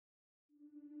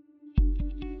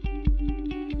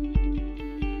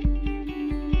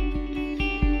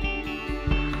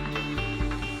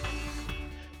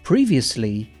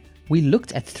Previously, we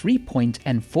looked at 3-point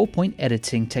and 4-point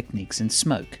editing techniques in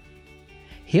Smoke.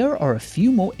 Here are a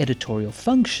few more editorial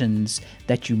functions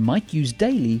that you might use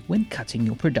daily when cutting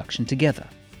your production together.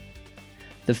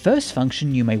 The first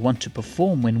function you may want to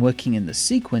perform when working in the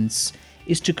sequence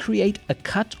is to create a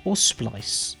cut or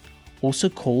splice, also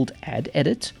called Add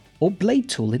Edit or Blade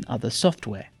Tool in other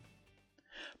software.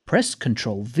 Press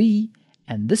Ctrl V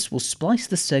and this will splice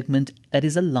the segment that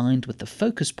is aligned with the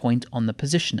focus point on the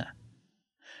positioner.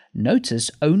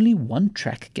 Notice only one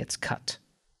track gets cut.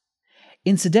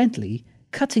 Incidentally,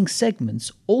 cutting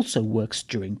segments also works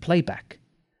during playback.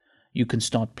 You can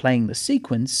start playing the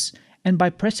sequence, and by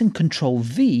pressing Ctrl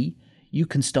V, you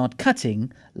can start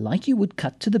cutting like you would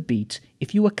cut to the beat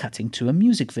if you were cutting to a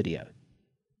music video.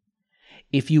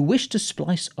 If you wish to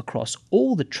splice across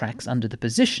all the tracks under the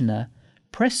positioner,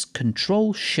 press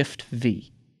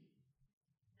Ctrl-Shift-V.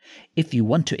 If you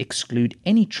want to exclude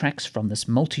any tracks from this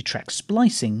multi-track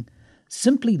splicing,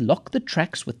 simply lock the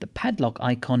tracks with the padlock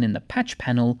icon in the patch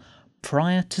panel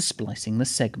prior to splicing the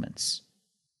segments.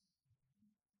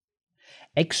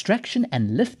 Extraction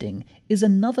and lifting is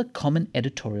another common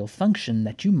editorial function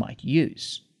that you might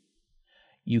use.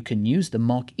 You can use the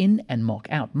mark in and mark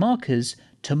out markers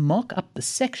to mark up the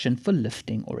section for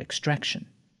lifting or extraction.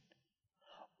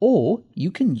 Or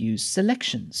you can use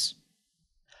selections.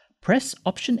 Press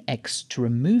Option X to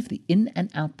remove the in and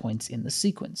out points in the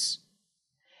sequence.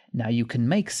 Now you can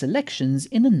make selections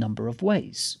in a number of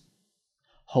ways.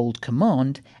 Hold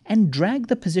Command and drag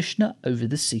the positioner over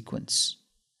the sequence.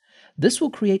 This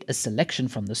will create a selection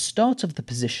from the start of the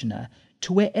positioner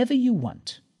to wherever you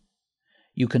want.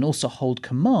 You can also hold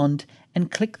Command and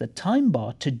click the time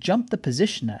bar to jump the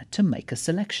positioner to make a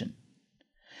selection.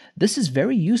 This is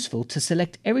very useful to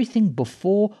select everything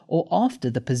before or after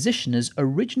the positioner's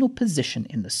original position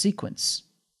in the sequence.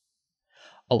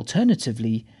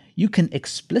 Alternatively, you can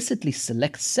explicitly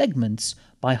select segments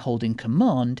by holding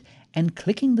Command and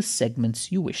clicking the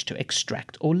segments you wish to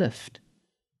extract or lift.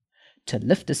 To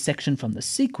lift a section from the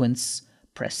sequence,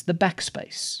 press the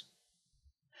backspace.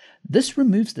 This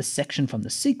removes the section from the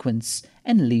sequence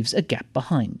and leaves a gap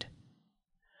behind.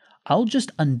 I'll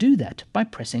just undo that by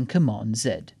pressing Command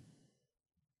Z.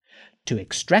 To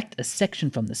extract a section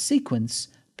from the sequence,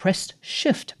 press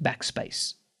Shift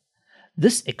backspace.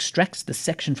 This extracts the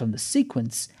section from the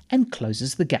sequence and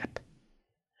closes the gap.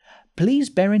 Please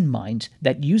bear in mind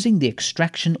that using the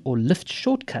extraction or lift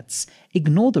shortcuts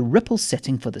ignore the ripple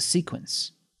setting for the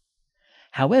sequence.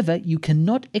 However, you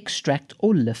cannot extract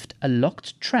or lift a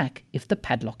locked track if the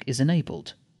padlock is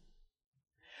enabled.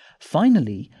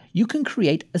 Finally, you can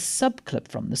create a subclip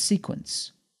from the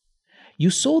sequence. You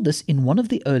saw this in one of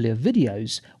the earlier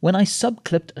videos when I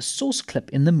subclipped a source clip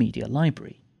in the media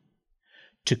library.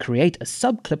 To create a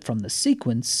subclip from the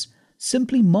sequence,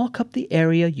 simply mark up the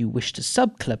area you wish to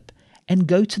subclip and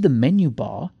go to the menu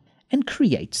bar and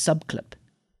create subclip.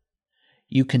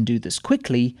 You can do this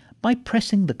quickly by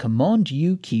pressing the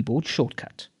Command-U keyboard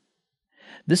shortcut.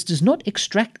 This does not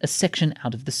extract a section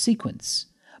out of the sequence,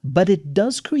 but it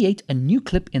does create a new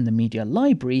clip in the media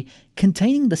library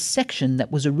containing the section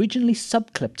that was originally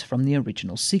subclipped from the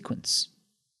original sequence.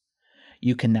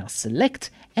 You can now select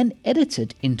and edit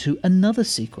it into another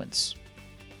sequence.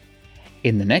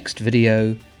 In the next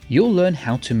video, you'll learn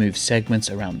how to move segments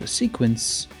around the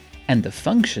sequence and the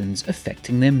functions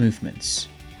affecting their movements.